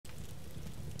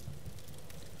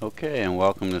Okay, and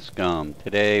welcome to SCUM.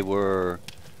 Today we're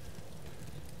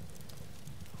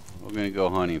going to go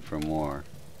hunting for more.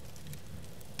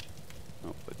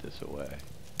 I'll put this away.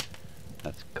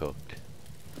 That's cooked.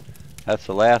 That's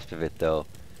the last of it, though.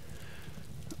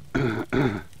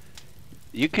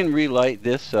 You can relight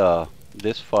this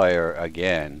this fire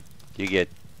again. You get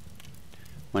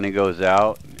when it goes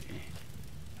out,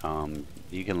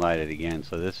 you can light it again.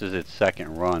 So this is its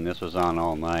second run. This was on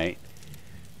all night,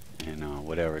 and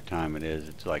whatever time it is,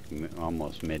 it's like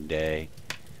almost midday.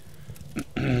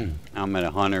 I'm at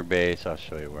a hunter base. I'll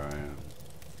show you where I am.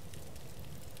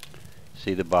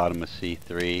 See the bottom of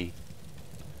C3,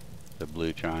 the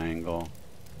blue triangle.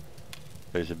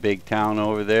 There's a big town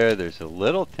over there. There's a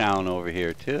little town over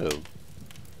here too.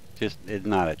 It's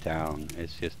not a town.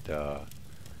 It's just a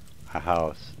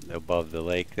house above the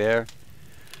lake there.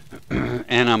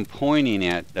 And I'm pointing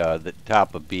at the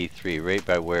top of B3, right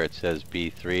by where it says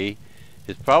B3.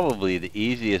 It's probably the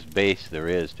easiest base there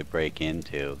is to break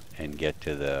into and get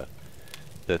to the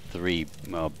three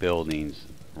buildings,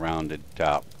 rounded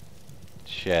top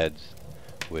sheds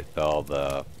with all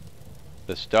the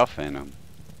stuff in them.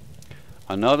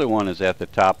 Another one is at the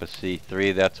top of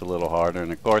C3. That's a little harder,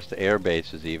 and of course the air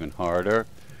base is even harder.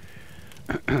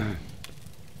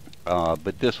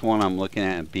 But this one I'm looking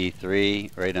at in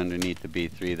B3, right underneath the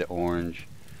B3, the orange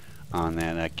on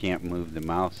that. I can't move the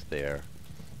mouse there,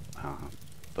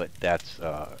 but that's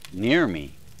near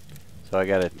me. So I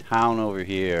got a town over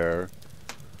here,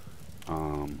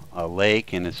 a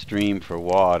lake and a stream for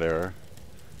water.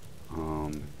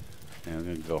 And I'm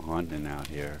going to go hunting out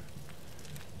here.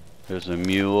 There's a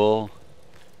mule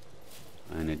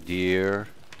and a deer.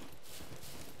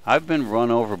 I've been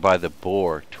run over by the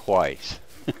boar twice.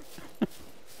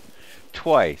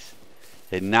 Twice.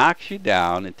 It knocks you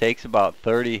down. It takes about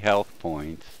 30 health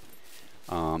points.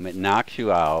 It knocks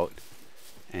you out,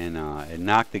 and it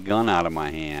knocked the gun out of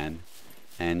my hand,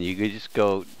 and you could just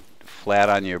go flat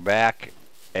on your back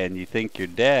and you think you're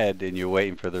dead and you're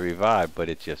waiting for the revive, but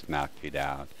it just knocked you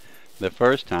down. The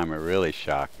first time it really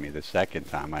shocked me. The second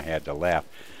time I had to laugh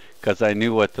because I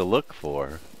knew what to look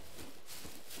for.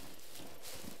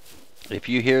 If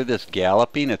you hear this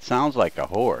galloping, it sounds like a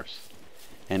horse.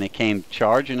 And it came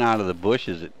charging out of the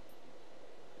bushes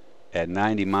at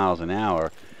 90 miles an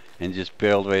hour and just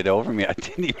barreled right over me. I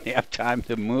didn't even have time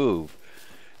to move.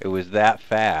 It was that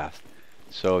fast.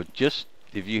 So just,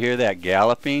 if you hear that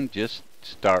galloping, just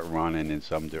start running in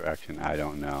some direction. I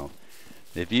don't know.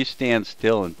 If you stand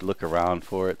still and look around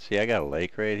for it, see, I got a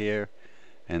lake right here,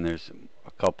 and there's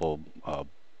a couple,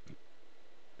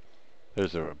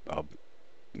 there's a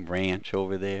ranch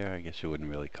over there. I guess you wouldn't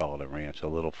really call it a ranch, a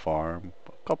little farm,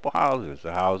 a couple houses,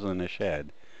 a house and a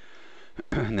shed.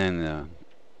 And then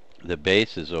the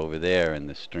base is over there, and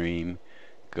the stream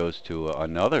goes to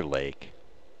another lake.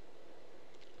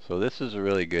 So this is a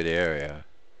really good area.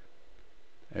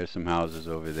 There's some houses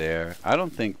over there. I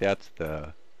don't think that's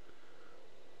the...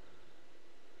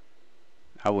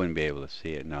 I wouldn't be able to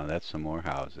see it. No, that's some more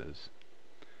houses.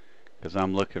 Because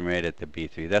I'm looking right at the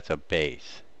B3. That's a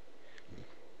base.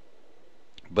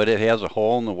 But it has a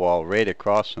hole in the wall right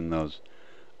across from those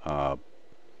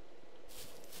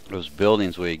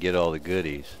buildings where you get all the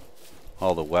goodies.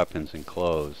 All the weapons and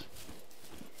clothes.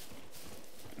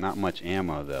 Not much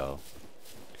ammo though.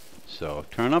 So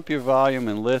turn up your volume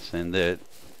and listen. The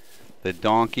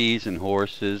donkeys and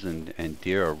horses and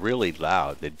deer are really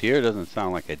loud. The deer doesn't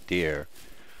sound like a deer.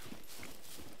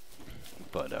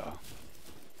 But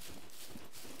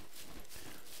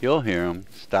you'll hear them.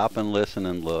 Stop and listen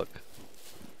and look.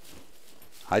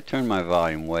 I turned my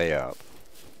volume way up.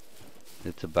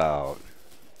 It's about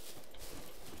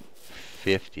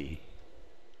 50.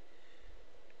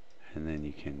 And then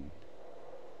you can...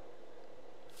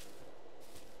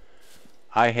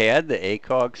 I had the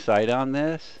ACOG sight on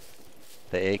this.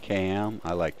 The AKM.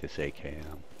 I like this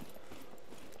AKM.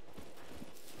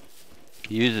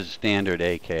 Uses standard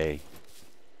AK.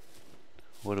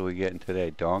 What are we getting today?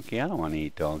 Donkey? I don't want to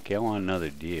eat donkey. I want another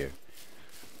deer.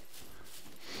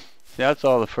 See, that's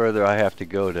all the further I have to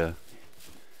go to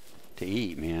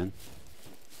eat, man.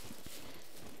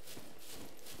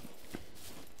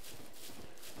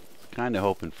 Kind of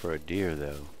hoping for a deer,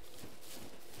 though.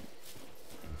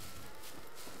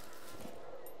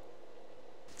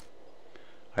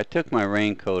 I took my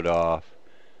raincoat off.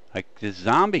 This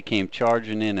zombie came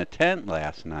charging in a tent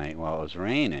last night while it was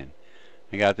raining.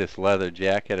 I got this leather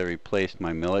jacket. I replaced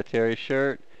my military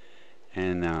shirt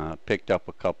and picked up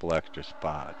a couple extra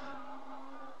spots.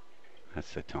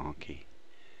 That's the donkey.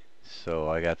 So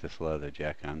I got this leather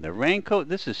jacket on. The raincoat,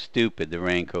 this is stupid. The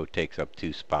raincoat takes up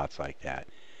 2 spots like that.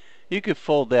 You could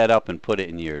fold that up and put it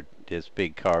in your this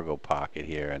big cargo pocket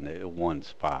here in the one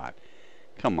spot.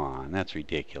 Come on, that's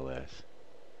ridiculous.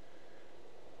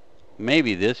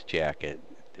 Maybe this jacket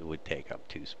would take up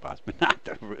 2 spots, but not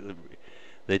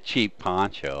the cheap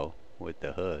poncho with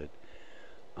the hood.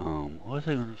 What was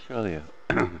I going to show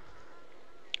you?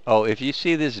 Oh, if you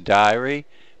see this diary,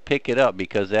 pick it up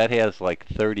because that has like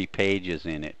 30 pages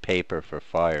in it, paper for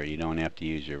fire. You don't have to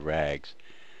use your rags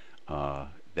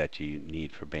that you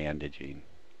need for bandaging.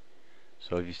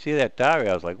 So if you see that diary,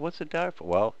 I was like, what's the diary for?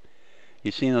 Well,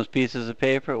 you seen those pieces of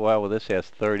paper? Well, this has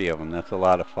 30 of them. That's a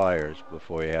lot of fires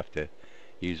before you have to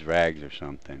use rags or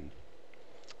something.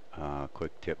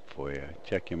 Quick tip for you.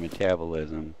 Check your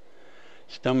metabolism.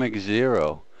 Stomach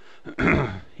 0.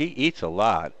 He eats a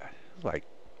lot. Like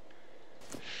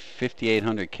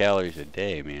 5,800 calories a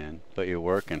day, man. But you're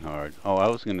working hard. Oh, I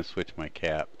was going to switch my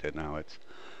cap to now it's...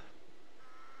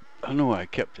 I don't know why I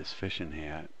kept this fishing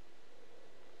hat.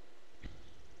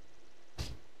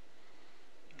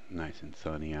 Nice and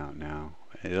sunny out now.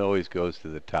 It always goes to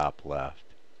the top left.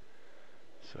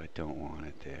 So I don't want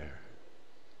it there.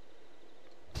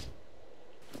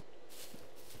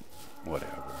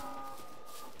 Whatever.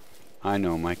 I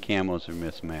know my camos are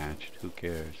mismatched. Who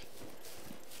cares?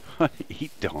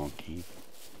 Eat donkey.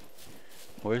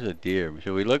 Where's a deer?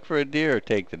 Should we look for a deer or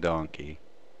take the donkey?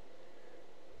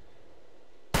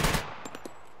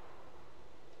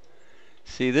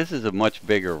 See, this is a much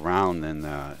bigger round than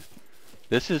the...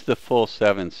 This is the full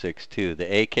 7.62. The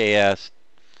AKS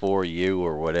 4U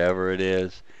or whatever it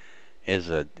is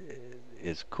a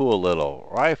cool little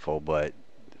rifle, but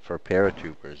for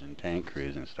paratroopers and tank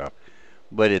crews and stuff.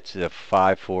 But it's a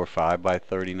 5.45 by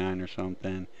 39 or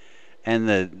something. And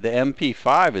the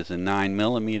MP5 is a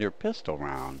 9mm pistol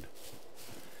round.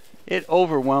 It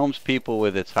overwhelms people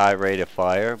with its high rate of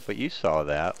fire, but you saw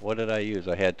that. What did I use?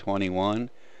 I had 21.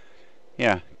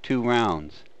 Yeah, 2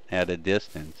 rounds at a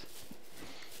distance.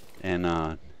 And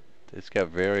it's got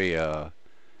very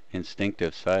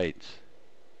instinctive sights.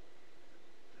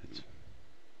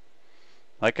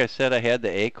 Like I said, I had the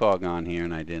ACOG on here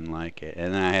and I didn't like it.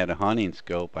 And then I had a hunting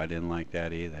scope. I didn't like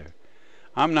that either.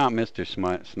 I'm not Mr.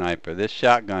 Sniper. This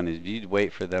shotgun is, you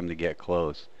wait for them to get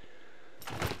close.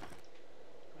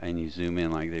 And you zoom in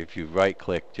like that. If you right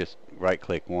click, just right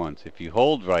click once. If you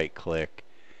hold right click,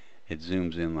 it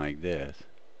zooms in like this.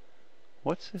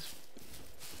 What's this?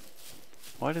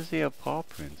 Why does he have paw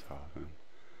prints off him?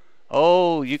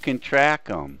 Oh, you can track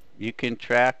them. You can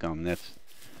track them.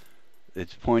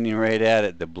 It's pointing right at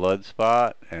it, the blood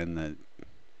spot, and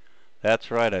that's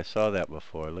right, I saw that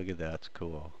before. Look at that, it's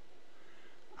cool.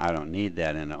 I don't need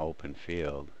that in an open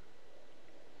field.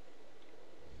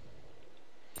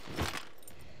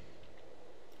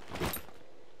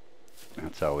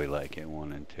 That's how we like it,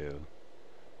 1 and 2.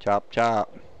 Chop,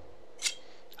 chop.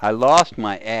 I lost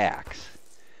my axe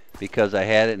because I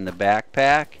had it in the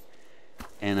backpack,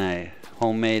 and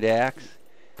homemade axe,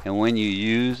 and when you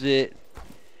use it,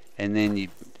 and then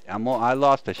I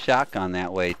lost a shotgun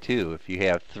that way too. If you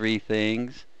have 3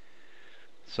 things,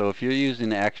 so if you're using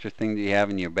the extra thing that you have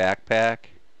in your backpack,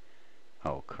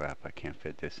 oh crap, I can't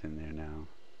fit this in there now.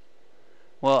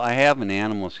 Well, I have an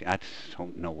animal. I just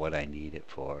don't know what I need it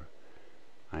for.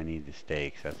 I need the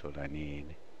steaks. That's what I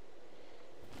need.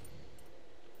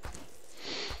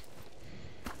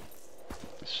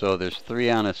 So there's 3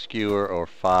 on a skewer or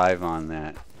 5 on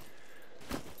that,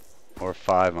 or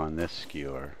 5 on this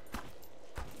skewer.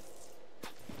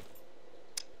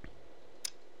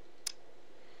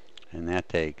 And that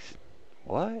takes,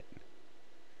 what?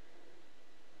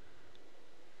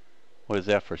 What is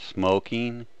that for,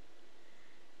 smoking?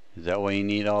 Is that why you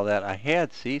need all that? I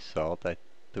had sea salt. I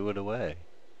threw it away.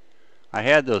 I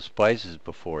had those spices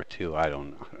before too. I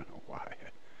don't know why.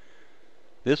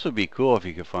 This would be cool if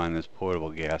you could find this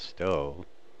portable gas stove.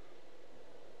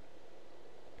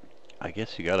 I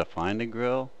guess you gotta find a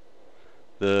grill.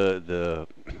 The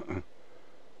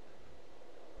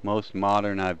most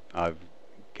modern I've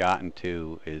gotten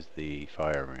to is the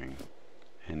fire ring,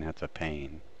 and that's a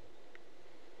pain.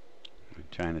 I'm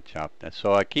trying to chop that.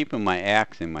 So I keep my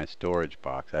axe in my storage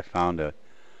box. I found a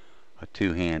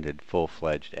 2-handed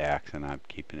full-fledged axe, and I'm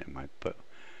keeping it in my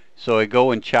so I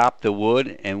go and chop the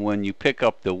wood, and when you pick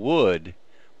up the wood,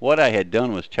 what I had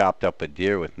done was chopped up a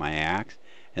deer with my axe,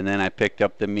 and then I picked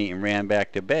up the meat and ran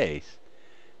back to base.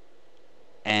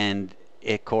 And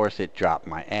of course it dropped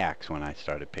my axe when I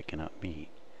started picking up meat.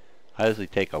 I usually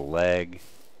take a leg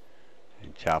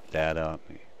and chop that up.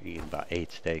 You get about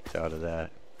 8 steaks out of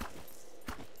that.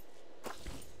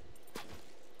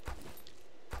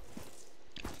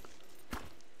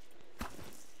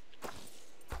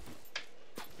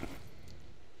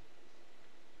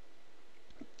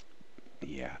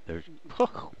 Yeah, there's,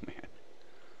 oh man.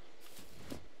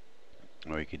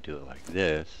 Or you could do it like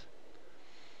this.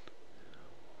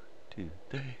 2,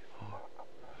 3, 4.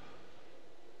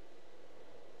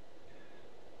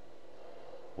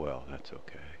 Well, that's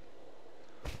okay.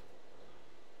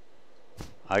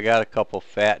 I got a couple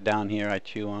fat down here I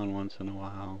chew on once in a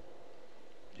while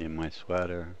in my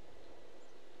sweater.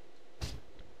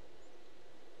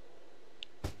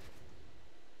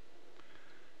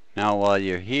 Now while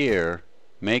you're here,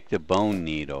 make the bone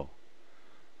needle.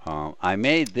 I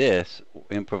made this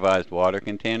improvised water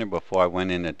container before I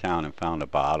went into town and found a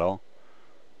bottle.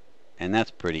 And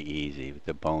that's pretty easy with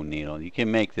the bone needle. You can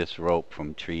make this rope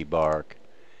from tree bark.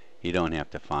 You don't have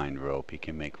to find rope. You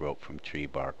can make rope from tree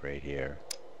bark right here.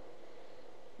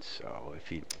 So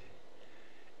if you,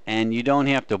 and you don't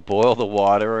have to boil the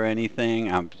water or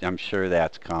anything. I'm sure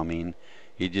that's coming.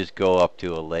 You just go up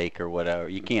to a lake or whatever.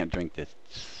 You can't drink this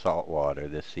salt water,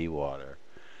 this seawater.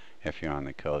 If you're on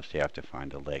the coast, you have to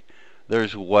find a lake.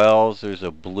 There's wells. There's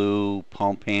a blue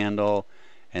pump handle,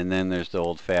 and then there's the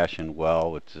old-fashioned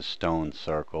well with the stone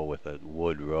circle with a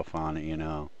wood roof on it, you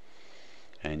know.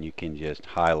 And you can just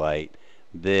highlight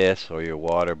this or your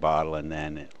water bottle and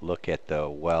then look at the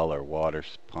well or water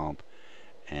pump,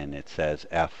 and it says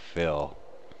F fill.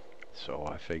 So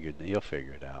I figured you'll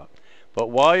figure it out.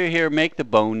 But while you're here, make the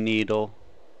bone needle.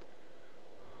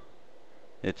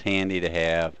 It's handy to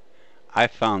have. I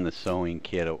found the sewing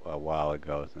kit a while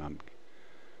ago, so I'm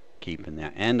keeping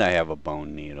that. And I have a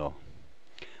bone needle.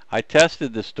 I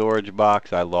tested the storage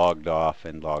box. I logged off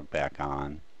and logged back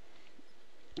on,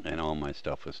 and all my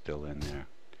stuff was still in there.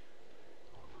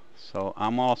 So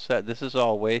I'm all set. This is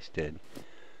all wasted.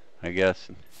 I guess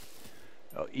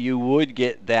you would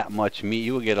get that much meat.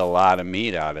 You would get a lot of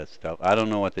meat out of stuff. I don't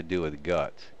know what to do with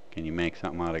guts. Can you make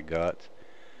something out of guts?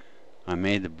 I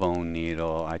made the bone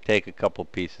needle. I take a couple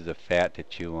pieces of fat to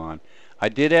chew on. I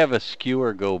did have a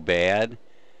skewer go bad.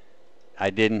 I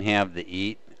didn't have the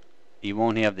eat. You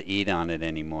won't have the eat on it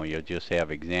anymore. You'll just have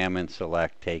examine,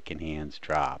 select, take in hands,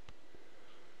 drop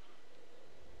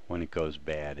when it goes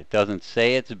bad. It doesn't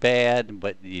say it's bad,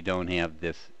 but you don't have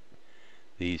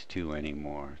these two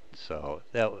anymore. So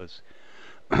that was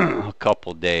a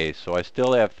couple days. So I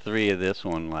still have 3 of this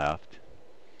one left.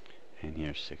 And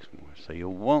here's 6 more. So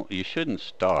you shouldn't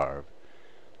starve.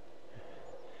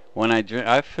 When I drink,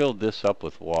 I've filled this up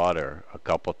with water a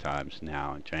couple times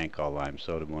now and drank all lime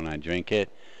soda. When I drink it,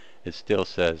 it still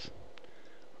says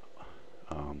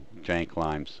drank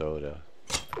lime soda.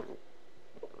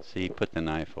 See, put the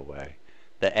knife away.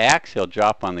 The axe will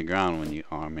drop on the ground when you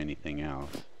arm anything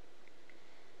else.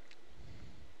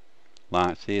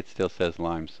 See, it still says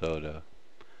lime soda,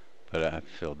 but I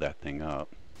filled that thing up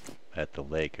at the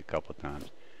lake a couple times.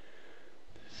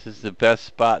 This is the best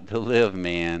spot to live,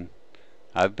 man.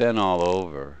 I've been all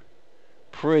over,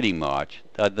 pretty much.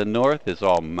 The north is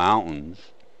all mountains.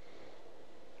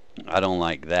 I don't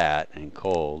like that, and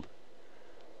cold.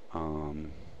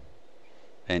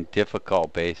 And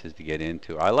difficult bases to get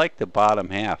into. I like the bottom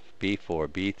half, B4,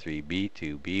 B3,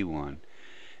 B2, B1,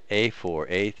 A4,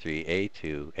 A3,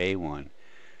 A2, A1.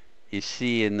 You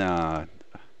see in the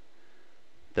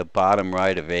bottom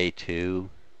right of A2,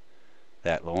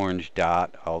 that orange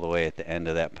dot all the way at the end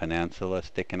of that peninsula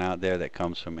sticking out there that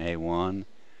comes from A1,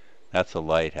 that's a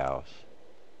lighthouse.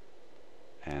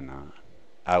 And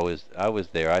I was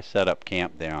there. I set up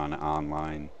camp there on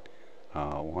online,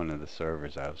 one of the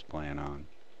servers I was playing on.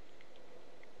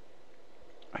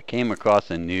 I came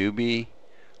across a newbie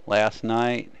last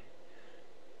night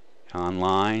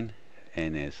online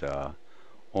in his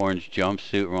orange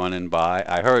jumpsuit running by.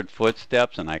 I heard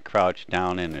footsteps and I crouched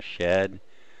down in a shed,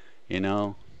 you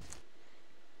know.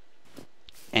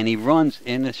 And he runs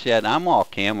in the shed. I'm all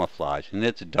camouflaged and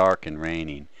it's dark and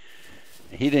raining.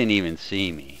 He didn't even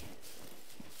see me.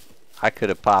 I could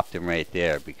have popped him right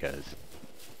there because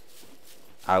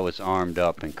I was armed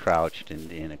up and crouched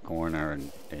in a corner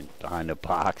and behind a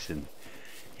box, and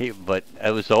but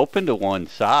I was open to one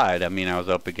side. I mean, I was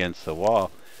up against the wall.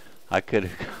 I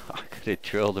could have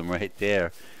drilled him right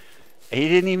there. He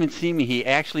didn't even see me. He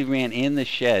actually ran in the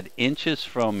shed, inches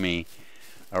from me,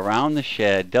 around the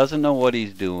shed, doesn't know what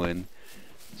he's doing.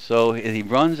 So he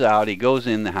runs out, he goes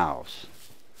in the house.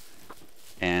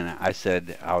 And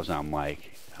I was on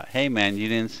mic. Hey man, you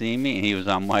didn't see me? And he was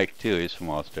on mic too. He's from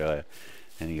Australia.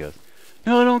 And he goes,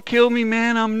 no, don't kill me,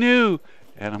 man, I'm new.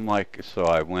 And I'm like, so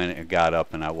I went and got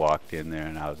up and I walked in there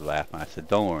and I was laughing. I said,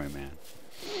 don't worry, man.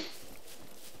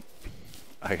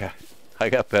 I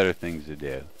got better things to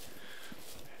do.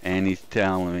 And he's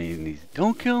telling me, and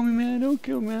don't kill me, man, don't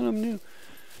kill me, man, I'm new.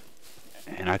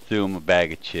 And I threw him a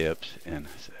bag of chips and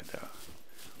I said,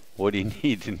 What do you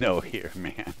need to know here,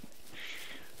 man?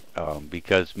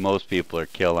 Because most people are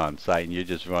killed on sight, and you're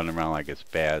just running around like a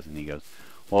spaz. And he goes,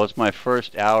 well, it's my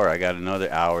first hour. I got another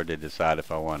hour to decide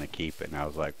if I want to keep it. And I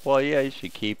was like, well, yeah, you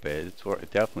should keep it. It's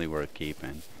definitely worth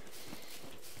keeping.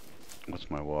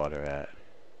 What's my water at?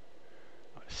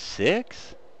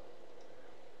 6?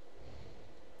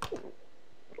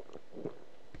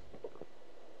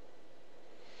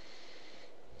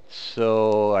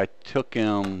 So I took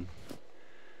him.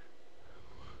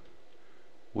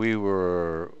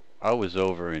 I was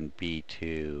over in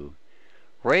B2.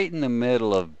 Right in the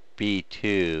middle of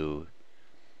B2.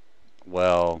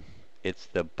 Well, it's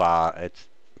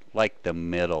like the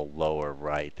middle lower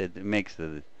right. It makes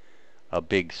a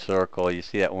big circle. You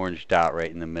see that orange dot right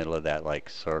in the middle of that like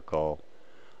circle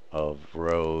of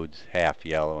roads, half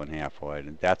yellow and half white.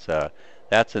 And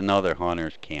that's another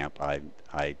hunter's camp I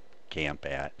camp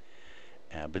at.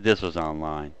 But this was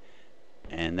online,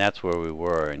 and that's where we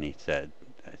were. And I said,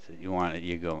 you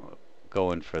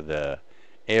going for the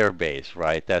air base,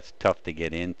 right? That's tough to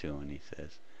get into. And he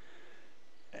says,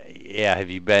 yeah, have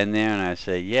you been there? And I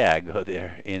say, yeah, I go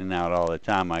there in and out all the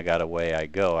time. I got a way I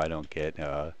go. I don't get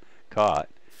caught.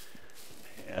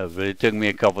 But it took me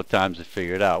a couple times to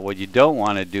figure it out. What you don't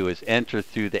want to do is enter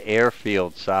through the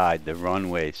airfield side, the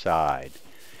runway side.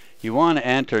 You want to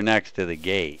enter next to the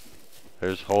gate.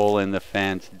 There's a hole in the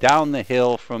fence. Down the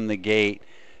hill from the gate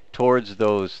towards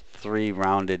those 3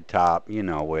 rounded top, you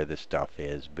know where the stuff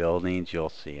is. Buildings, you'll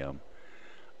see them.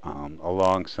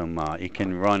 Along some, you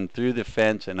can run through the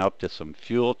fence and up to some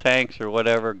fuel tanks or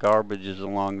whatever. Garbage is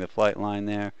along the flight line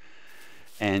there.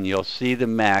 And you'll see the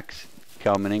mechs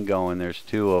coming and going. There's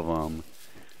 2 of them.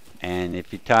 And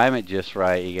if you time it just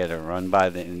right, you got to run by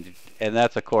and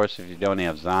that's, of course, if you don't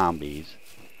have zombies.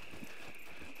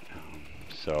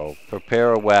 So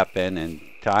prepare a weapon and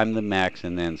time the mechs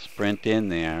and then sprint in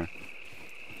there.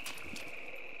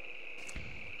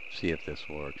 See if this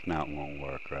works. Now it won't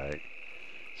work, right?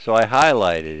 So I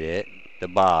highlighted it, the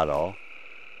bottle.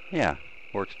 Yeah,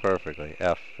 works perfectly.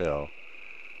 F fill.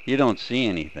 You don't see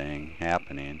anything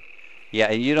happening. Yeah,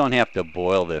 and you don't have to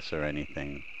boil this or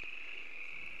anything.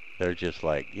 They're just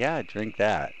like, yeah, drink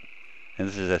that. And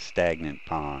this is a stagnant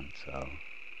pond, so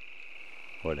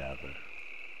whatever.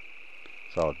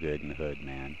 It's all good in the hood,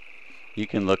 man. You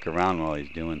can look around while he's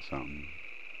doing something.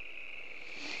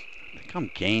 I think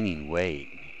I'm gaining weight.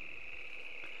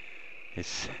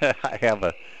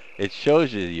 It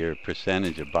shows you your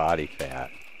percentage of body fat.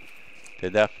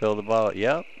 Did that fill the bottle?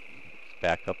 Yep. It's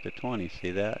back up to 20.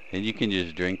 See that? And you can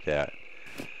just drink that.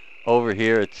 Over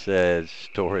here it says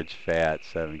storage fat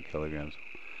 7 kilograms.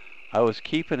 I was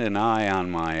keeping an eye on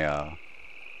my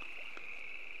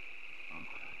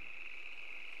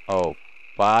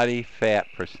body fat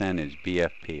percentage,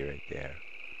 BFP right there.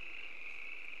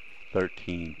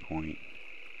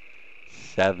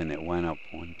 13.7. It went up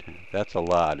 1/10. That's a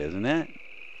lot, isn't it?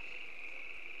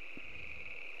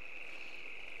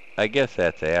 I guess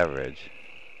that's average.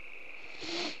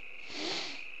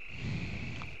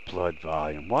 Blood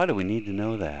volume. Why do we need to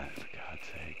know that, for God's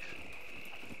sakes?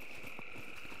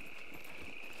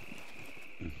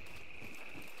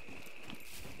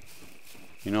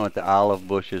 You know what the olive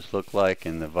bushes look like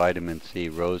in the vitamin C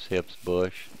rose hips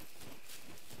bush?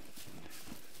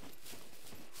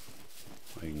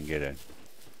 You can get it.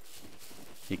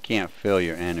 You can't fill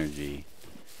your energy.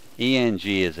 ENG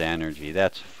is energy.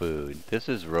 That's food. This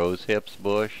is rose hips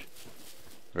bush.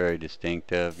 Very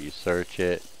distinctive. You search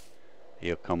it,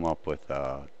 you'll come up with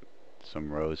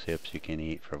some rose hips you can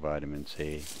eat for vitamin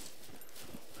C.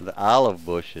 The olive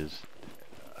bush is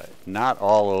not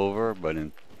all over, but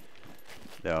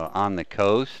on the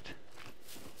coast,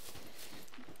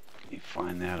 you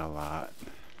find that a lot.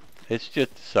 It's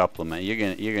just a supplement.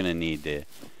 You're gonna need to.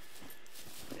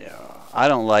 I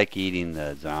don't like eating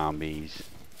the zombies.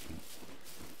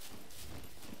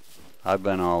 I've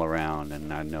been all around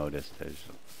and I noticed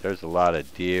there's a lot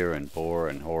of deer and boar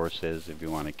and horses. If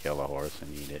you want to kill a horse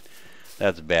and eat it,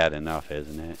 that's bad enough,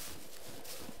 isn't it?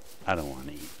 I don't want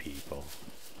to eat people.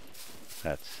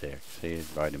 That's sick. See, it's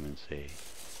vitamin C.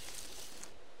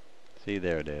 See,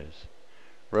 there it is.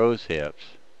 Rose hips.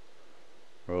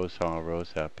 Rose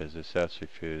hip is accessory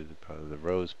food of the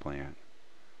rose plant.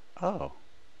 Oh.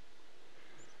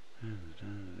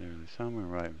 Summer,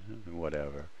 right?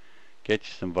 Whatever. Get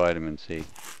you some vitamin C.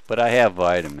 But I have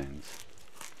vitamins.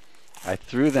 I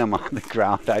threw them on the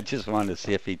ground. I just wanted to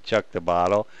see if he chucked the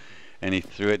bottle, and he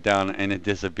threw it down and it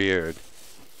disappeared.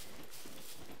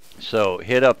 So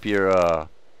hit up your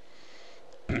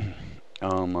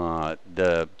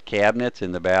the cabinets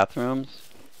in the bathrooms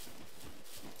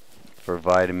for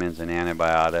vitamins and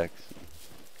antibiotics.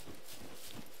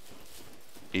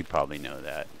 You probably know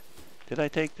that. Did I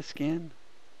take the skin?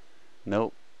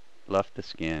 Nope. Left the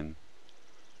skin.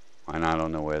 And I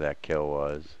don't know where that kill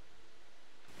was.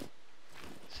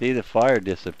 See, the fire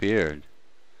disappeared.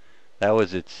 That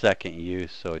was its second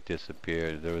use, so it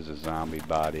disappeared. There was a zombie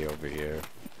body over here.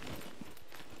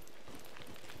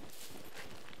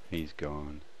 He's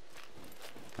gone.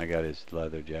 I got his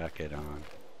leather jacket on.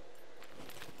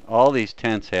 All these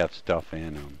tents have stuff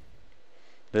in them.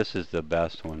 This is the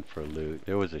best one for loot.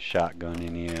 There was a shotgun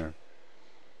in here.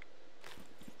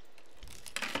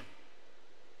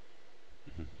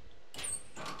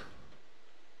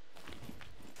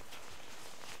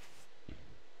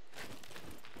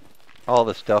 All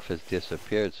the stuff has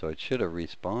disappeared, so it should have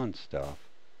respawned stuff.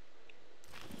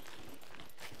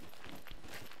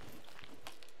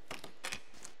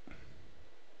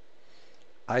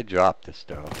 I dropped the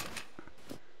stuff,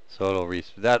 so it'll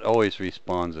that always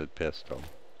respawns a pistol.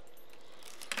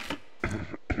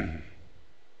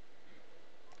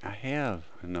 I have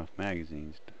enough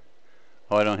magazines.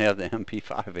 Oh, I don't have the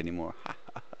MP5 anymore.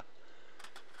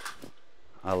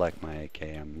 I like my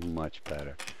AKM much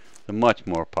better. It's a much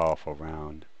more powerful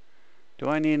round. Do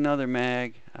I need another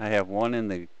mag? I have one in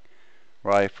the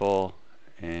rifle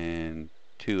and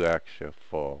 2 extra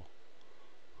full.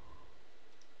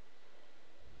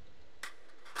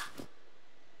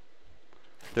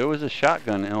 There was a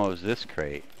shotgun. Oh, it was this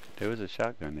crate. There was a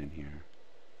shotgun in here.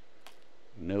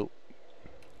 Nope.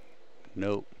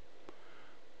 Nope.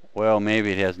 Well,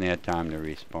 maybe it hasn't had time to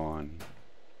respawn.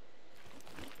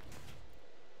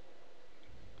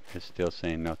 It's still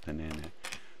saying nothing in it.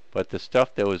 But the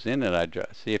stuff that was in it, I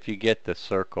dropped. See, if you get the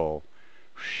circle,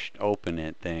 open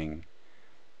it thing,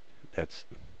 it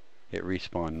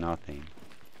respawned nothing.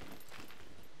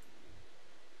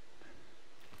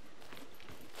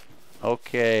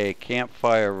 Okay,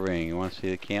 campfire ring. You want to see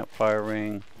the campfire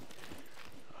ring?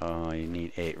 Oh, you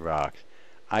need 8 rocks.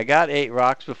 I got 8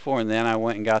 rocks before, and then I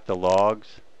went and got the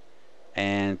logs,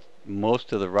 and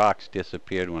most of the rocks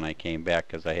disappeared when I came back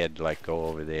because I had to like go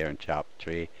over there and chop the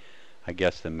tree. I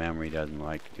guess the memory doesn't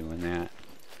like doing that.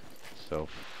 So,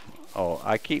 oh,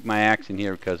 I keep my axe in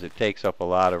here because it takes up a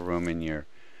lot of room in here.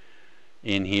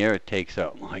 It takes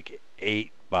up like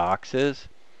 8 boxes.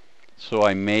 So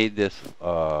I made this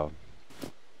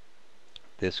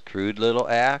this crude little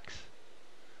axe.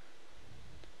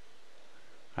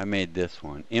 I made this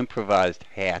one, improvised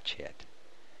hatchet.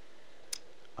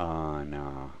 Oh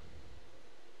no.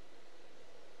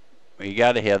 You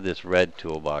got to have this red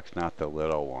toolbox, not the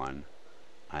little one.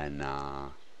 And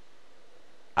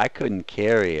I couldn't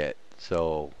carry it,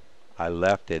 so I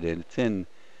left it. And it's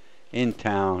in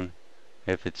town,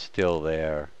 if it's still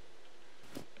there.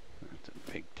 It's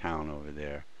a big town over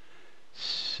there.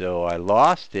 So I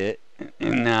lost it,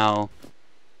 and now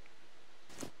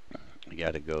you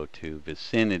got to go to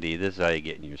vicinity. This is how you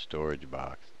get in your storage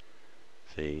box.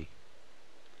 See?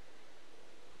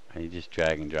 And you just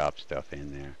drag and drop stuff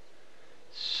in there.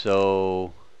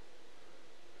 So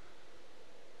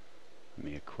let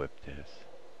me equip this.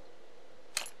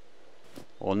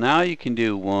 Well, now you can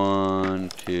do 1,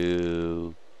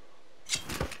 2.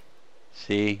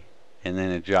 See? And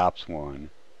then it drops 1.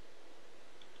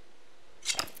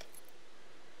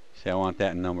 See, I want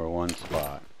that in number 1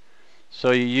 spot.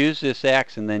 So you use this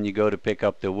axe and then you go to pick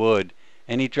up the wood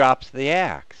and he drops the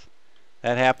axe.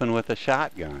 That happened with a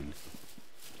shotgun.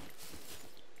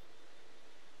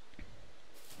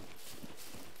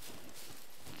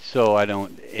 So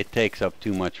it takes up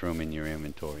too much room in your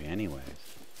inventory anyways.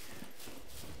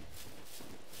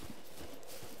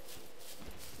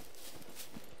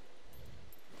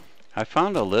 I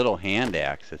found a little hand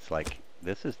axe. It's like,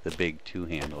 this is the big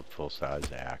 2-handled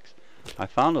full-size axe. I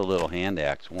found a little hand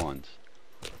axe once.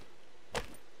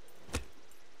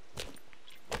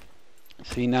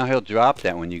 See, now he'll drop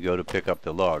that when you go to pick up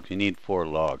the logs. You need 4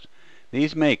 logs.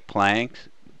 These make planks.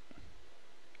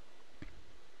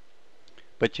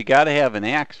 But you got to have an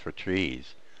axe for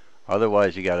trees.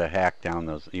 Otherwise you got to hack down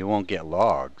those. You won't get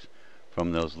logs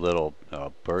from those little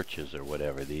birches or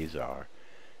whatever these are.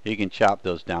 You can chop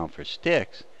those down for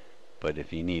sticks. But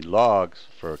if you need logs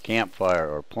for a campfire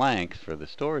or planks for the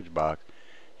storage box,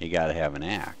 you got to have an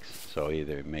axe. So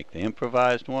either make the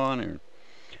improvised one, or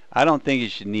I don't think you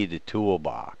should need a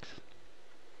toolbox,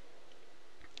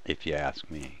 if you ask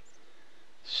me.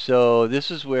 So this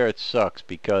is where it sucks,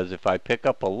 because if I pick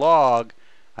up a log,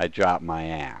 I drop my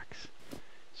axe.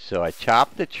 So I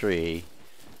chop the tree,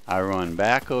 I run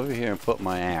back over here and put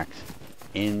my axe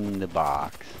in the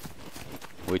box,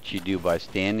 which you do by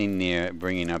standing near,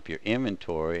 bringing up your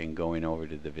inventory and going over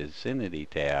to the vicinity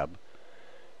tab.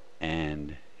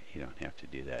 And you don't have to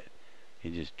do that.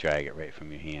 You just drag it right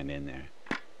from your hand in there.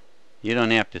 You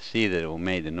don't have to see that it will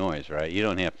make the noise, right? You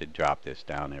don't have to drop this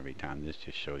down every time. This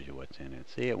just shows you what's in it.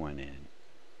 See, it went in.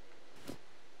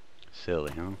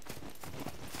 Silly, huh?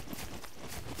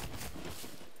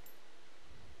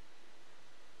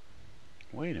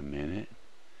 Wait a minute.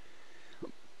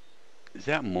 Is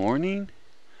that morning?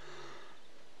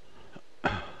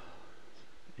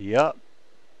 Yup.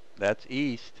 That's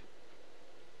east.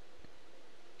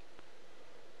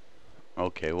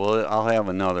 Okay, well, I'll have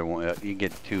another one. You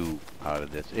get two out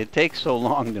of this. It takes so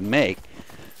long to make.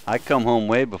 I come home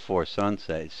way before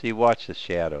sunset. See, watch the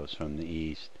shadows from the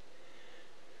east.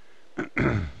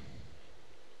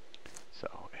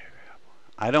 So,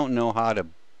 I don't know how to...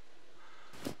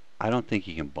 I don't think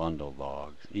you can bundle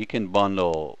logs. You can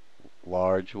bundle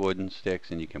large wooden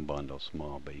sticks and you can bundle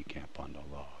small, but you can't bundle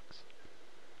logs.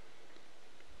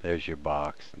 There's your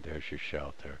box. There's your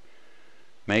shelter.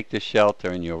 Make the shelter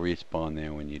and you'll respawn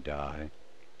there when you die.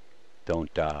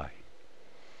 Don't die.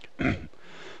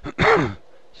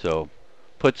 So,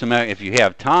 put some... If you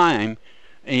have time,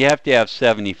 and you have to have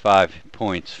 75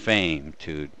 points fame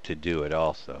to do it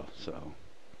also. So,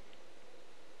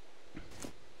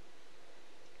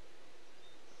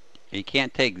 you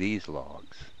can't take these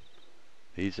logs.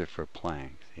 These are for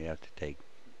planks. You have to take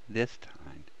this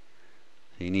kind.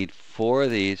 So you need 4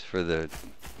 of these for the...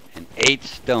 and 8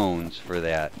 stones for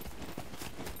that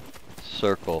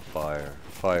circle fire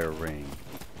ring.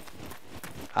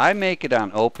 I make it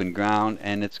on open ground,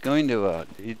 and it's going to...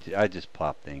 I just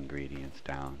plop the ingredients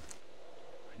down.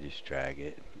 I just drag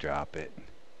it, drop it.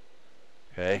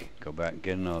 Okay, go back and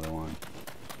get another one.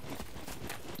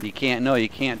 You can't... No, you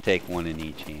can't take one in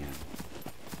each hand.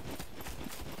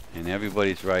 And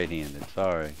everybody's right-handed.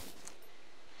 Sorry.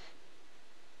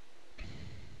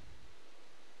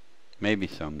 Maybe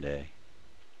someday.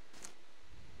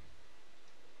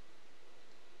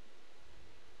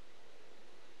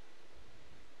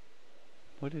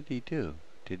 What did he do?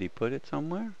 Did he put it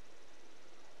somewhere?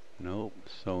 Nope.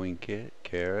 Sewing kit.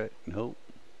 Carrot. Nope.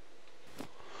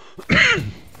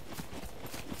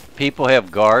 People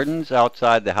have gardens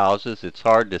outside the houses. It's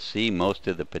hard to see. Most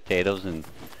of the potatoes and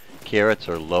carrots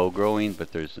are low growing,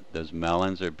 but those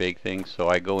melons are big things. So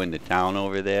I go into town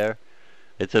over there.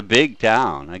 It's a big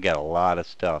town. I got a lot of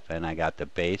stuff, and I got the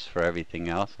base for everything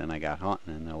else, and I got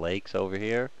hunting in the lakes over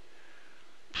here.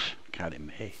 Got it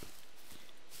made.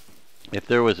 If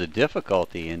there was a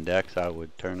difficulty index, I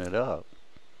would turn it up.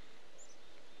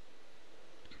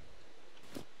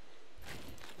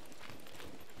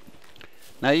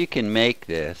 Now you can make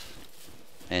this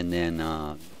and then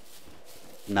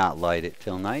not light it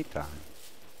till nighttime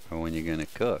or when you're going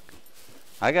to cook.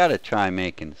 I got to try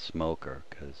making a smoker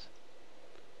because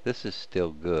this is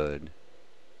still good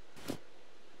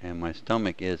and my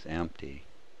stomach is empty.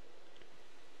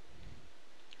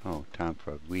 Oh, time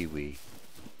for a wee-wee.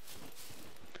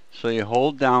 So you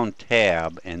hold down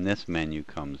tab and this menu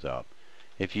comes up.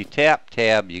 If you tap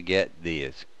tab, you get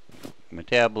these: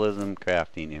 metabolism,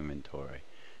 crafting, inventory.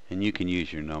 And you can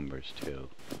use your numbers too.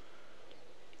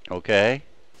 Okay?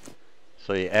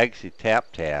 So you exit,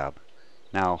 tap tab.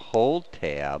 Now hold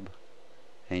tab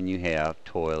and you have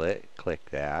toilet. Click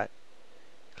that.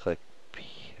 Click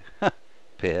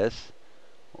piss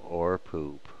or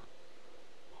poop.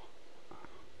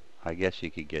 I guess you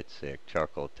could get sick.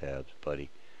 Charcoal tabs, buddy.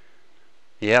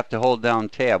 You have to hold down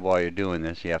tab while you're doing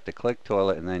this. You have to click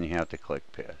toilet and then you have to click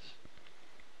piss.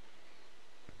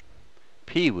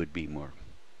 Pee would be more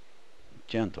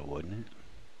gentle, wouldn't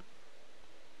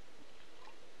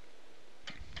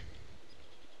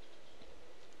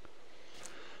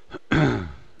it?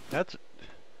 That's...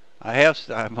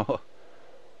 I've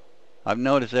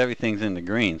noticed everything's in the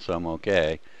green, so I'm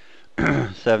okay.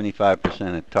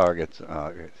 75% of targets.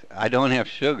 I don't have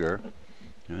sugar.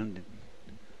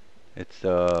 It's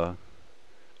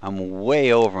I'm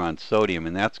way over on sodium,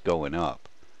 and that's going up.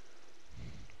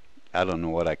 I don't know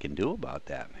what I can do about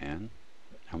that, man.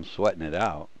 I'm sweating it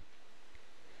out.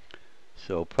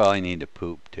 So probably need to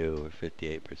poop too, or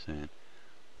 58%.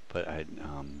 But I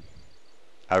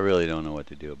really don't know what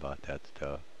to do about that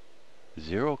stuff.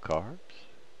 0 carbs?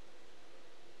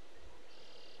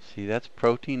 See, that's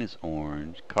protein is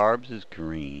orange, carbs is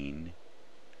green,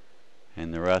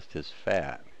 and the rest is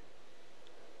fat.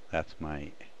 That's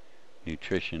my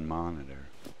nutrition monitor.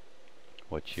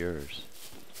 What's yours?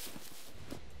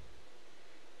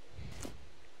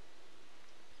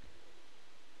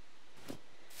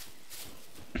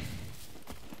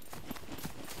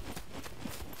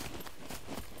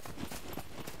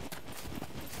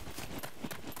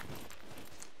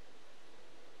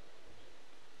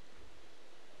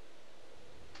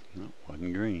 No,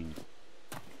 wasn't green.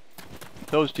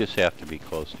 Those just have to be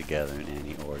close together in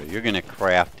any order. You're going to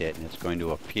craft it and it's going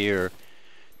to appear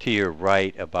to your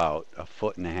right about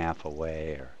 1.5 feet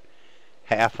away, or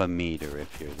half a meter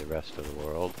if you're the rest of the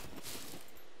world.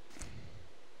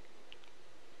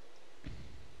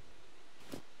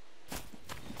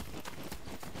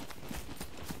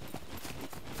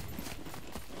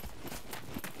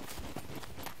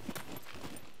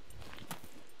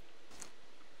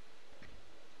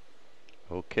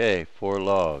 Okay, 4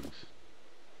 logs.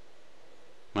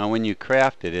 Now when you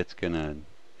craft it, it's gonna,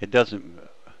 it doesn't,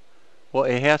 well,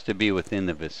 it has to be within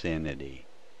the vicinity,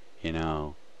 you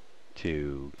know,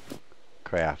 to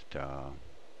craft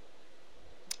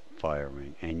fire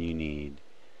ring. And you need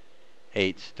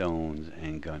 8 stones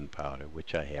and gunpowder,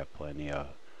 which I have plenty of.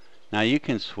 Now you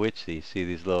can switch these, see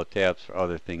these little tabs for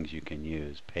other things you can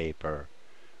use. Paper,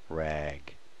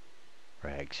 rag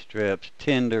strips,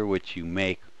 tinder, which you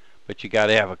make, but you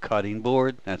gotta have a cutting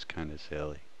board. That's kind of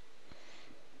silly.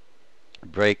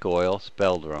 Brake oil,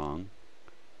 spelled wrong.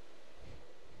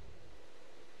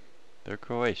 They're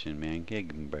Croatian, man.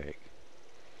 Gegenbrake.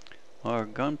 Or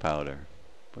gunpowder,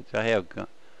 which I have.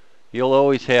 You'll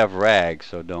always have rags,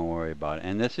 so don't worry about it.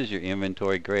 And this is your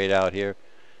inventory grade out here.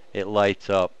 It lights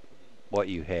up what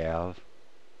you have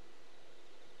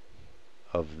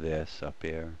of this up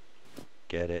here.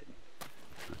 Get it?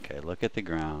 Okay, look at the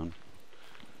ground.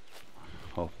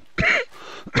 Oh.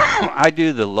 I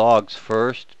do the logs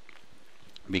first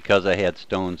because I had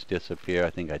stones disappear. I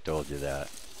think I told you that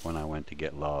when I went to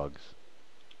get logs.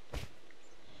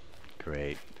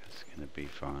 Great, that's gonna be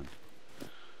fun.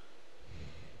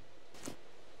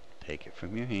 Take it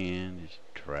from your hand, just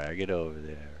drag it over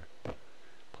there.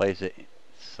 Place it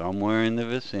somewhere in the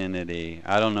vicinity.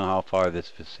 I don't know how far this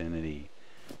vicinity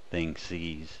thing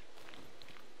sees.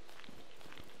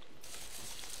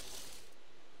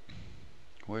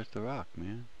 Where's the rock,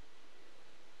 man?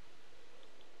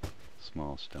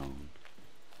 Small stone.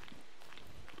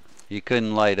 You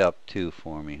couldn't light up 2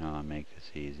 for me, huh? Make this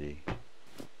easy.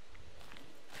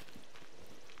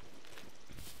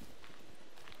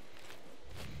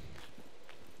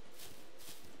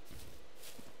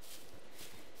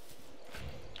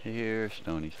 Here,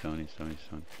 stony, stony, stony,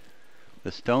 stony.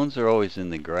 The stones are always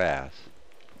in the grass.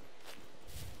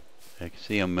 I can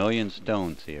see a million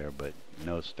stones here, but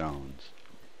no stones.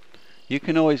 You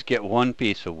can always get 1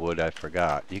 piece of wood, I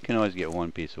forgot. You can always get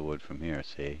 1 piece of wood from here,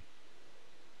 see?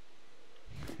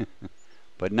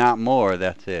 But not more,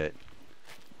 that's it.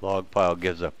 Log pile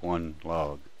gives up 1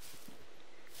 log.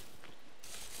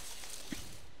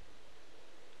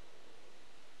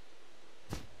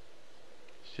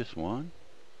 It's just 1?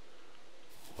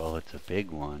 Well, it's a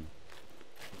big one.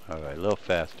 Alright, a little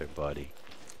faster, buddy.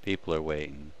 People are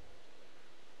waiting.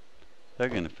 They're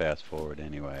gonna fast forward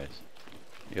anyways.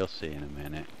 You'll see in a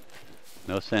minute.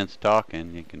 No sense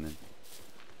talking, you can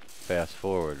fast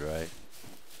forward, right?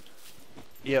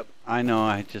 Yep, I know,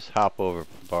 I just hop over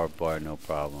barbed wire, no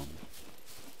problem.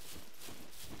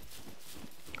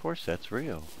 Of course that's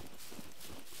real.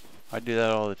 I do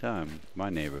that all the time in my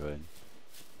neighborhood.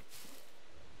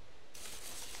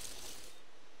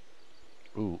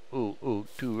 Ooh, ooh, ooh,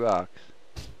 2 rocks.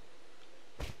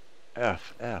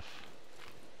 F.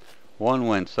 1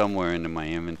 went somewhere into my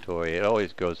inventory. It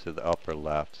always goes to the upper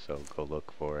left, so go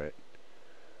look for it.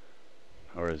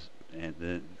 Or is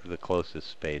the closest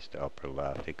space to upper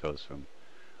left. It goes from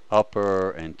upper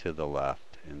and to the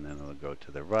left, and then it'll go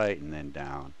to the right and then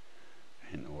down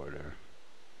in order.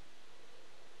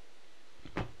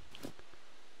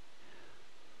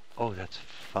 Oh, that's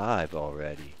 5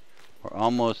 already. We're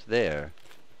almost there.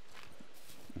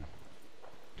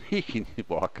 You can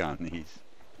walk on these.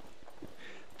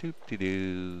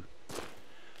 Doop-de-doo.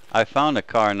 I found a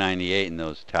car 98 in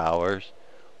those towers.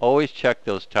 Always check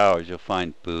those towers. You'll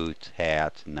find boots,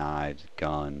 hats, knives,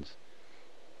 guns.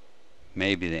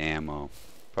 Maybe the ammo.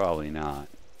 Probably not.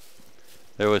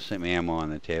 There was some ammo on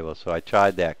the table, so I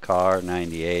tried that car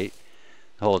 98. It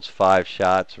holds 5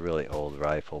 shots. A really old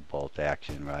rifle, bolt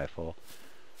action rifle,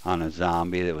 on a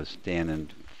zombie that was standing.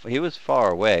 He was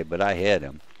far away, but I hit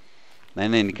him.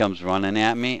 And then he comes running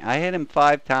at me. I hit him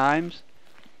 5 times.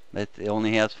 It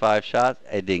only has 5 shots.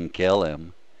 It didn't kill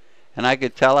him. And I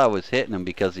could tell I was hitting him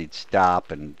because he'd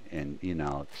stop and you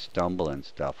know, stumble and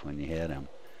stuff when you hit him.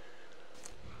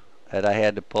 And I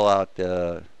had to pull out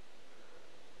the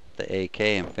AK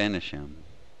and finish him.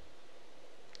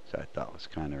 So I thought it was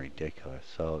kind of ridiculous.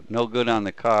 So no good on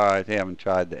the car. I haven't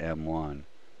tried the M1.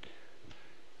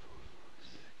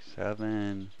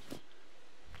 7.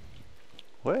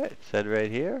 What? It said right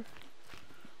here?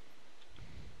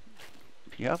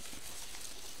 Yep.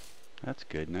 That's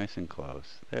good. Nice and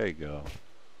close. There you go.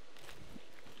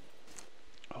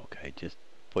 Okay, just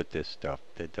put this stuff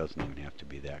that doesn't even have to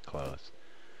be that close.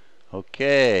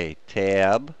 Okay,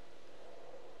 tab,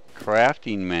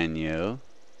 crafting menu,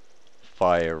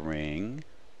 fire ring.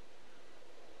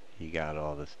 You got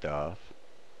all the stuff.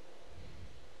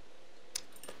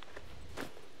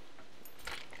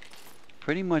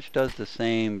 Pretty much does the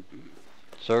same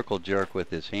circle jerk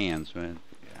with his hands, man.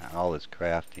 All his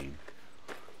crafting.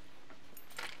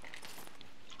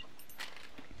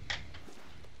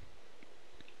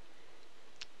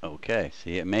 Okay,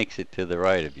 see, it makes it to the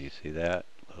right of you. See that?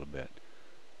 A little bit.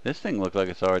 This thing looks like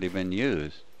it's already been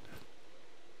used.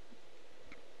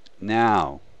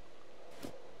 Now,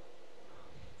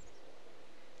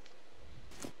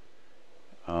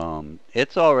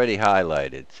 it's already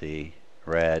highlighted, see?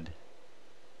 Red.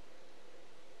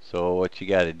 So what you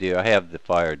got to do, I have the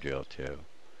fire drill too.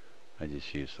 I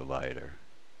just use the lighter.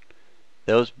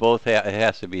 Those both, it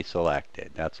has to be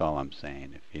selected. That's all I'm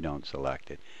saying, if you don't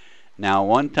select it. Now,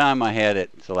 one time I had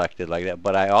it selected like that,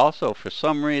 but I also, for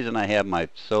some reason, I had my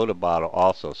soda bottle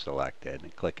also selected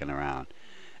and clicking around,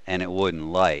 and it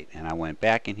wouldn't light. And I went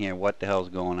back in here, what the hell's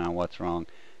going on, what's wrong?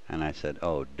 And I said,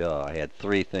 oh, duh, I had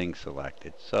 3 things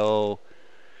selected. So,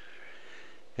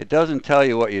 it doesn't tell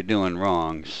you what you're doing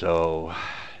wrong, so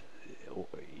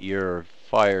your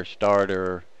fire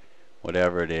starter,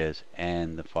 whatever it is,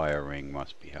 and the fire ring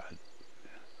must be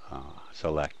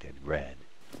selected, red.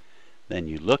 Then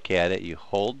you look at it, you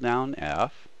hold down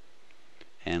F,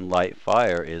 and light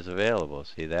fire is available.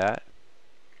 See that?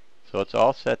 So it's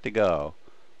all set to go.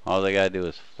 All I gotta do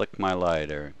is flick my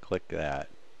lighter and click that.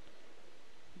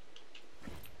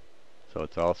 So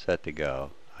it's all set to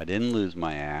go. I didn't lose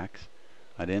my axe.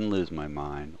 I didn't lose my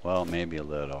mind. Well, maybe a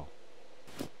little.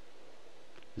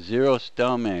 0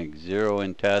 stomach, 0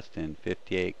 intestine,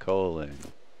 58 colon.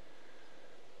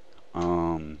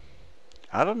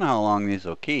 I don't know how long these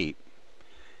will keep.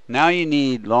 Now you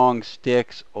need long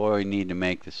sticks, or you need to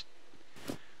make this.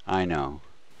 I know.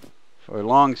 For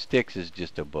long sticks is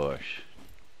just a bush.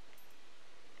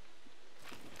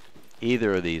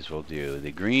 Either of these will do.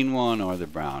 The green one or the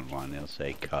brown one. They'll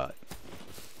say cut.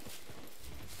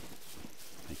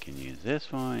 You can use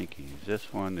this one. You can use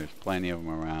this one. There's plenty of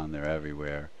them around. They're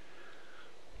everywhere.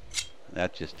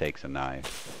 That just takes a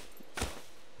knife.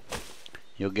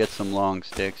 You'll get some long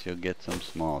sticks. You'll get some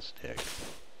small sticks.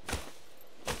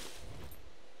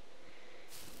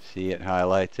 See, it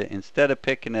highlights it. Instead of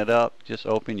picking it up, just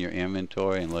open your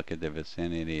inventory and look at the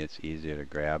vicinity. It's easier to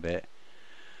grab it.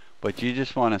 But you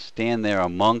just want to stand there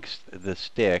amongst the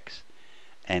sticks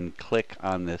and click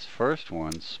on this first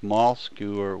one, small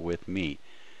skewer with meat.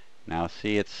 Now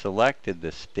see, it's selected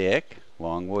the stick,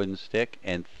 long wooden stick,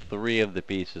 and 3 of the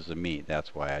pieces of meat.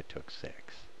 That's why I took 6.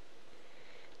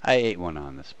 I ate one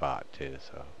on the spot too,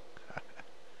 so.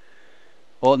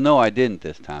 Well, no, I didn't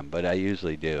this time, but I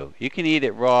usually do. You can eat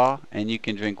it raw, and you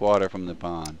can drink water from the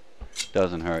pond.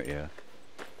 Doesn't hurt you.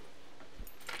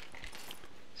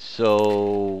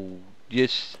 So,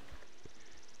 just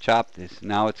chop this.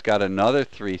 Now it's got another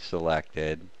 3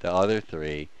 selected, the other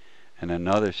 3, and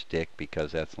another stick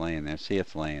because that's laying there. See,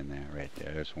 it's laying there, right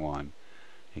there. There's one.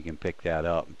 You can pick that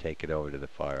up and take it over to the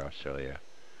fire. I'll show you.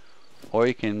 Or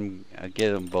you can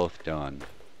get them both done.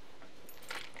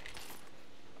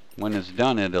 When it's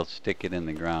done, it'll stick it in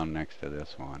the ground next to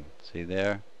this one. See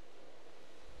there?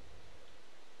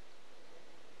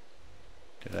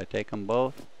 Did I take them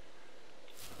both?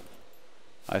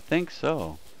 I think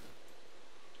so.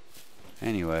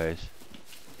 Anyways,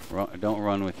 don't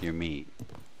run with your meat.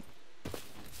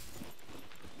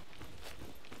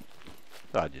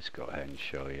 So I'll just go ahead and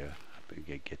show you.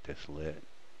 Get this lit.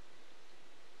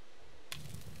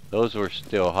 Those were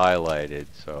still highlighted,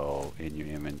 so in your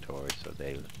inventory, so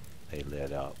they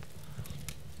lit up.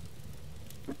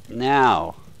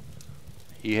 Now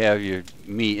you have your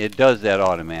meat. It does that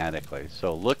automatically.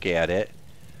 So look at it.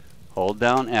 Hold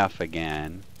down F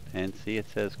again, and see it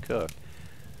says cook.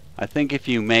 I think if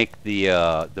you make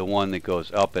the one that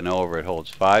goes up and over, it holds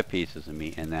 5 pieces of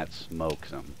meat, and that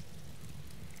smokes them.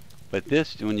 But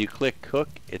this, when you click cook,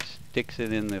 it sticks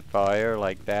it in the fire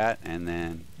like that, and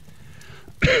then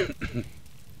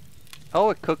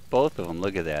oh, it cooked both of them.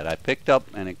 Look at that. I picked up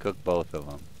and it cooked both of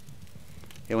them.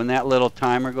 And when that little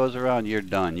timer goes around, you're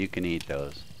done. You can eat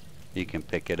those. You can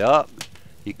pick it up.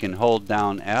 You can hold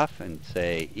down F and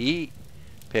say eat,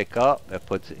 pick up. That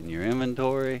puts it in your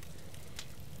inventory.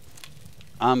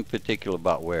 I'm particular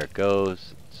about where it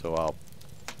goes, so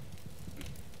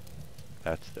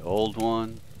that's the old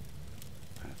one.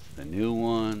 That's the new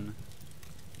one.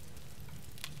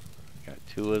 Got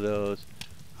 2 of those.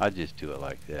 I just do it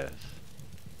like this.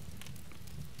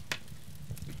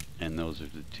 And those are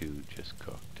the two just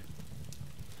cooked.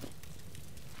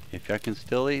 If I can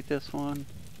still eat this one,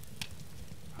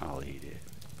 I'll eat it.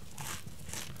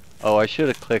 Oh, I should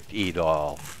have clicked eat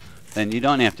all. Then you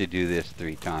don't have to do this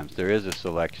 3 times. There is a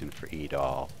selection for eat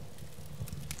all.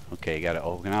 Okay, you gotta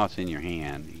open, now it's in your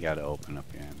hand. You gotta open up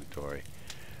your inventory.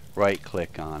 Right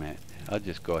click on it. I'll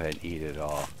just go ahead and eat it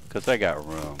all, because I got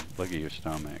room. Look at your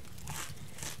stomach.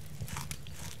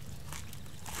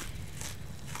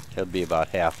 It'll be about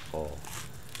half full.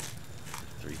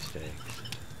 3 steaks.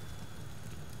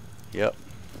 Yep.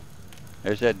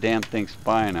 There's that damn thing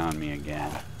spying on me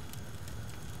again.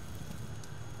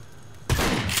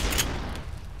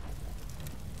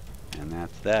 And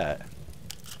that's that.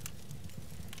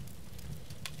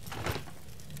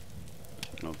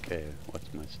 Okay,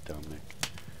 what's my stomach?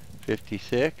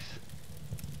 56?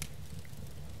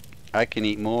 I can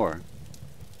eat more.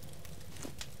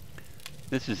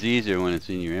 This is easier when it's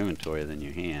in your inventory than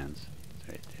your hands.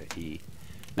 Right there, eat.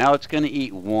 Now it's going to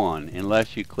eat 1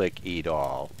 unless you click eat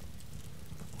all.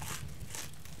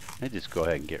 I just go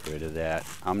ahead and get rid of that.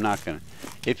 I'm not going to.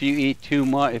 If you eat too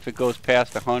much, if it goes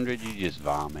past 100, you just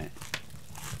vomit.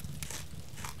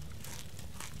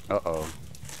 Uh-oh.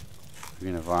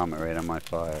 You're going to vomit right on my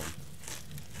fire.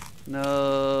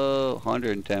 No,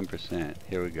 110%.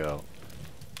 Here we go.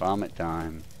 Vomit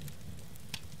time.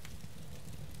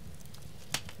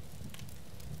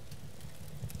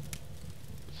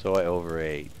 So I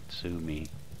overate. Sue me.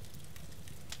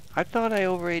 I thought I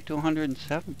overate to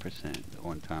 107% at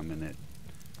one time in it.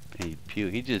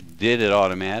 He just did it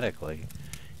automatically.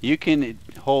 You can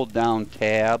hold down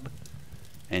tab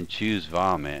and choose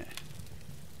vomit.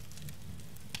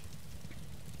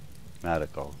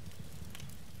 Medical.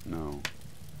 No.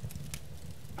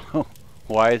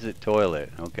 Why is it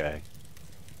toilet? Okay.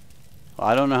 Well,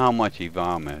 I don't know how much he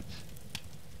vomits.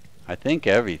 I think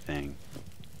everything.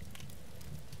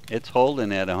 It's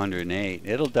holding at 108.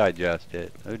 It'll digest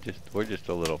it. We're just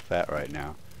a little fat right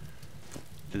now.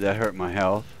 Did that hurt my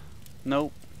health?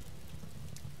 Nope.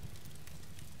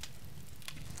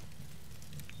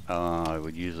 I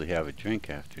would usually have a drink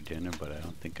after dinner, but I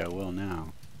don't think I will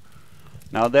now.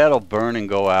 Now that'll burn and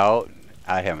go out.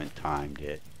 I haven't timed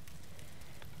it.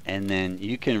 And then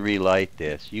you can relight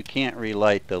this. You can't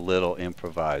relight the little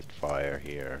improvised fire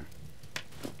here.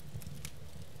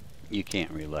 You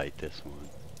can't relight this one.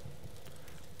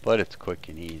 But it's quick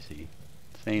and easy.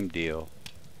 Same deal.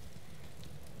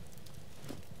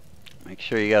 Make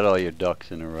sure you got all your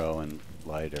ducks in a row and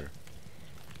lighter.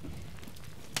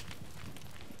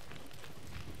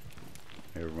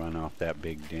 Or run off that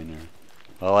big dinner.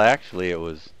 Well, actually it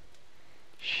was,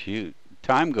 shoot,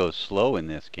 time goes slow in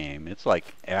this game. It's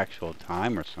like actual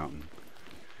time or something.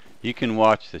 You can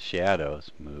watch the shadows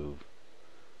move.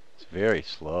 It's very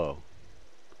slow.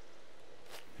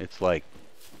 It's like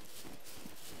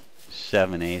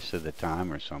 7/8 of the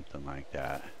time or something like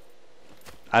that.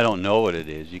 I don't know what it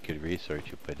is. You could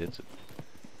research it, but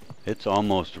it's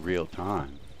almost real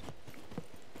time.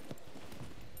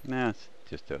 Nah, it's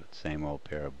just the same old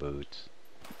pair of boots.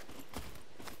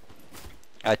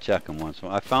 I check them once in a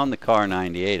while. I found the car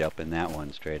 98 up in that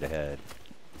one straight ahead.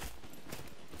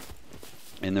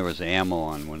 And there was ammo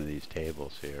on one of these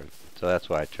tables here. So that's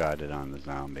why I tried it on the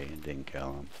zombie and didn't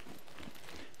kill him.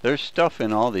 There's stuff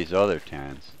in all these other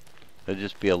tents. There'll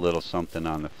just be a little something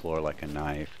on the floor like a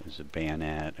knife. There's a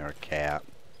bayonet or a cap.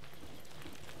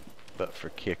 But for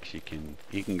kicks you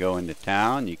can go into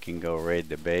town, you can go raid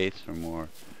the base for more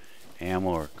ammo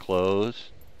or clothes.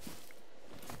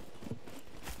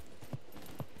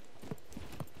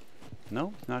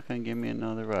 Nope, it's not going to give me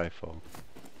another rifle.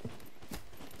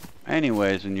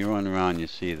 Anyways, when you run around you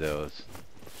see those.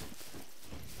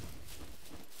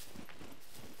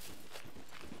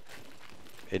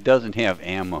 It doesn't have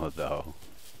ammo though.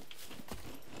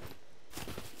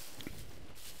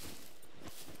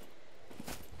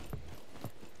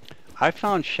 I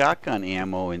found shotgun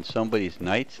ammo in somebody's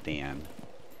nightstand.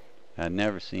 I'd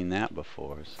never seen that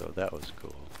before, so that was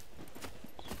cool.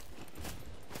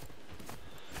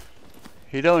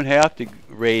 You don't have to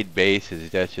raid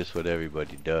bases, that's just what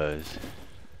everybody does.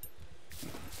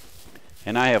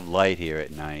 And I have light here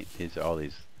at night. All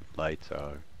these lights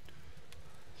are.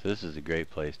 So this is a great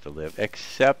place to live,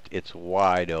 except it's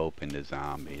wide open to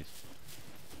zombies.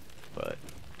 But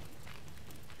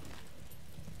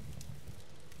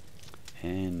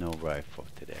and no rifle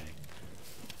today.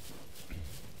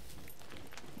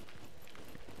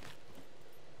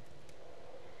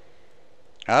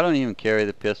 I don't even carry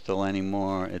the pistol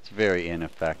anymore. It's very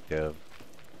ineffective.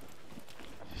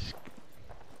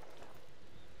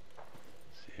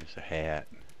 Here's a hat.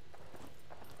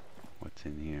 What's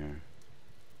in here?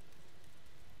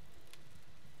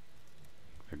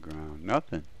 the ground?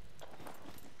 Nothing.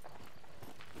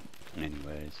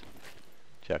 Anyways,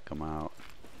 check them out.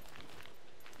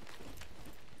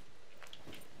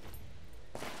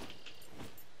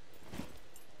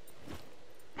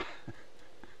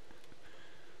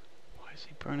 Why is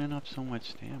he burning up so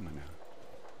much stamina?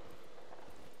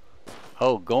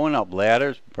 Oh, going up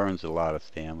ladders burns a lot of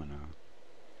stamina.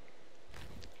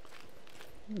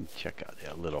 Check out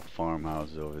that little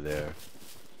farmhouse over there.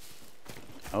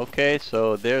 Okay,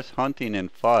 so there's hunting and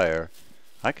fire.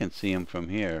 I can see them from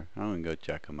here. I'm gonna go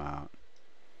check them out.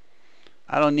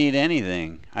 I don't need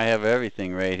anything. I have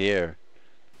everything right here.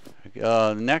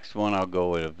 The next one I'll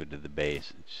go over to the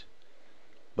base.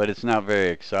 But it's not very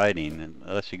exciting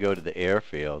unless you go to the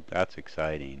airfield. That's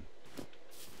exciting.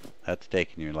 That's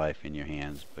taking your life in your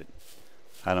hands, but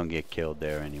I don't get killed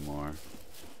there anymore.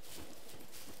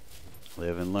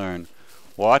 Live and learn.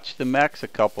 Watch the mechs a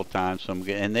couple times,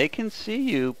 and they can see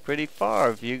you pretty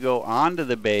far. If you go onto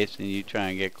the base and you try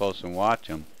and get close and watch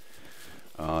them,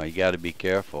 you got to be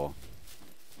careful.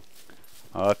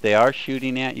 If they are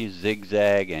shooting at you,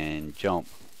 zigzag and jump.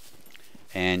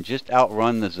 And just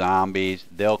outrun the zombies.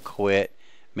 They'll quit.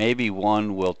 Maybe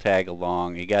one will tag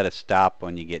along. You got to stop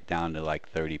when you get down to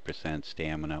like 30%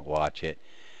 stamina. Watch it.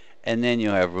 And then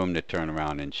you'll have room to turn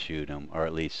around and shoot them, or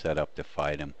at least set up to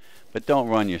fight them. But don't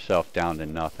run yourself down to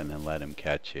nothing and let them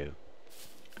catch you.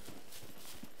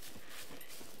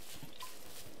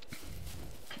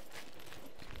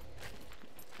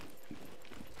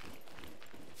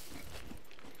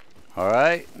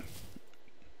 Alright.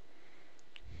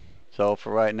 So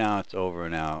for right now, it's over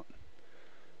and out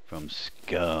from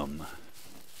SCUM.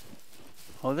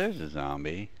 Oh, there's a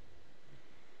zombie.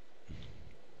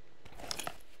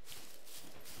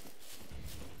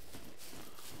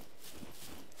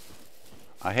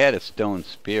 I had a stone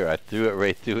spear. I threw it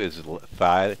right through his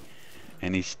thigh,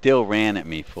 and he still ran at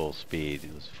me full speed.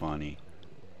 It was funny.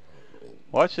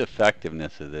 Watch the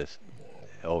effectiveness of this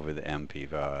over the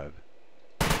MP5.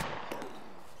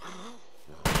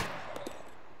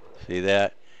 See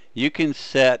that? You can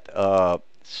set a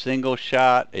single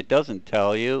shot. It doesn't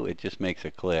tell you. It just makes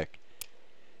a click.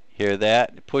 Hear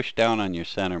that? Push down on your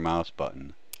center mouse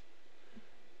button.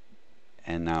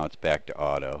 And now it's back to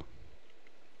auto.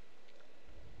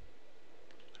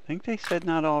 I think they said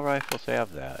not all rifles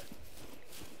have that.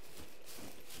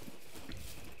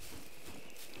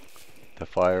 The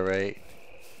fire rate.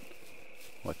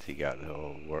 What's he got?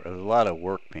 Oh, there's a lot of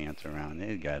work pants around.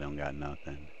 This guy don't got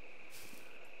nothing.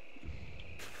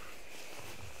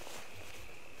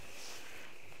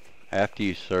 After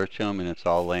you search them and it's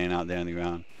all laying out there on the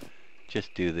ground,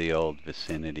 just do the old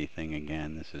vicinity thing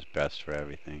again. This is best for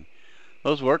everything.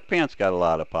 Those work pants got a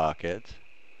lot of pockets.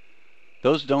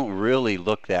 Those don't really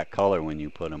look that color when you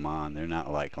put them on. They're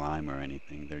not like lime or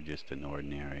anything. They're just an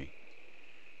ordinary.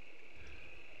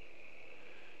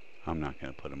 I'm not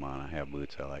going to put them on. I have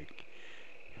boots I like.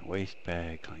 Waist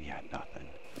bag. Yeah, nothing.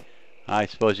 I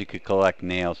suppose you could collect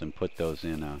nails and put those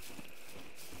in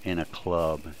a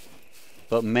club.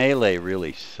 But melee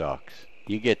really sucks.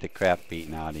 You get the crap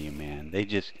beaten out of you, man. They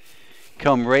just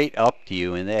come right up to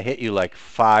you and they hit you like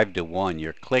 5 to 1.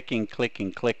 You're clicking,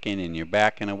 clicking, clicking, and you're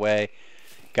backing away.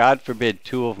 God forbid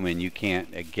 2 of them and you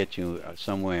can't get you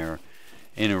somewhere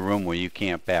in a room where you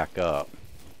can't back up.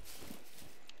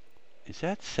 Is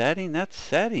that setting? That's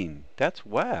setting. That's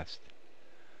west.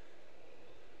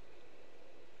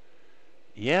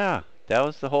 Yeah, that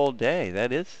was the whole day.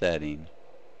 That is setting.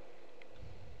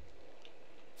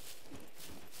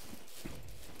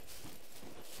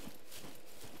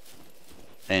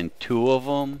 And 2 of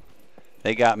them,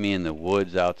 they got me in the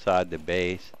woods outside the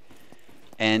base.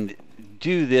 And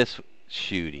do this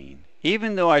shooting.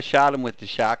 Even though I shot him with the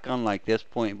shotgun like this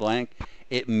point blank,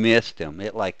 it missed him.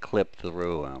 It like clipped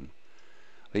through him.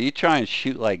 But you try and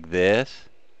shoot like this,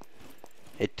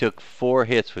 it took 4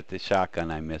 hits with the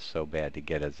shotgun I missed so bad to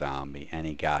get a zombie. And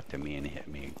he got to me and hit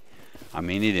me. I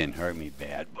mean, he didn't hurt me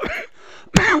bad.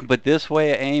 But this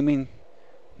way of aiming,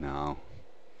 no.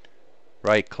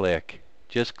 Right click.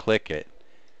 Just click it.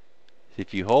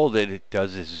 If you hold it, it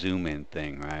does this zoom in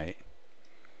thing, right?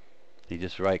 You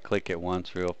just right click it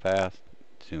once real fast,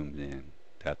 zooms in.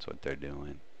 That's what they're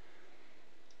doing.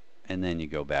 And then you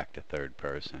go back to third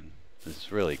person. This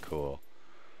is really cool.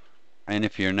 And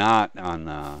if you're not on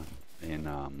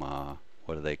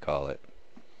what do they call it?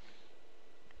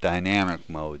 Dynamic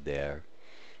mode there.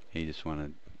 You just want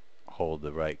to hold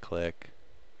the right click.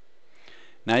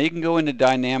 Now you can go into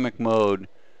dynamic mode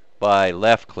by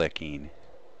left clicking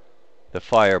the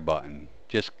fire button.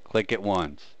 Just click it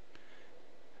once.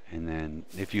 And then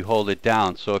if you hold it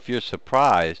down, so if you're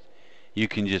surprised, you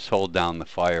can just hold down the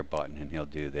fire button and he'll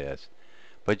do this.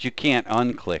 But you can't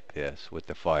unclick this with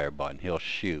the fire button. He'll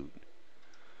shoot.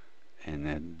 And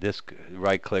then this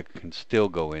right click can still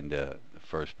go into the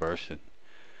first person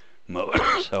mode.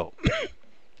 So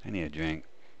I need a drink.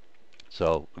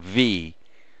 So V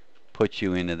puts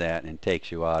you into that and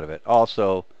takes you out of it.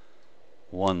 Also,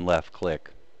 one left click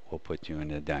will put you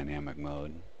into dynamic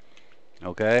mode.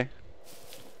 Okay?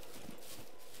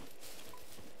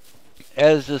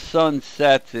 As the sun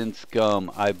sets in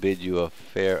SCUM, I bid you a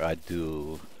fair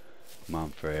adieu,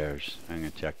 mon frères. I'm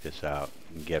going to check this out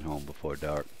and get home before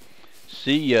dark.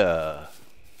 See ya!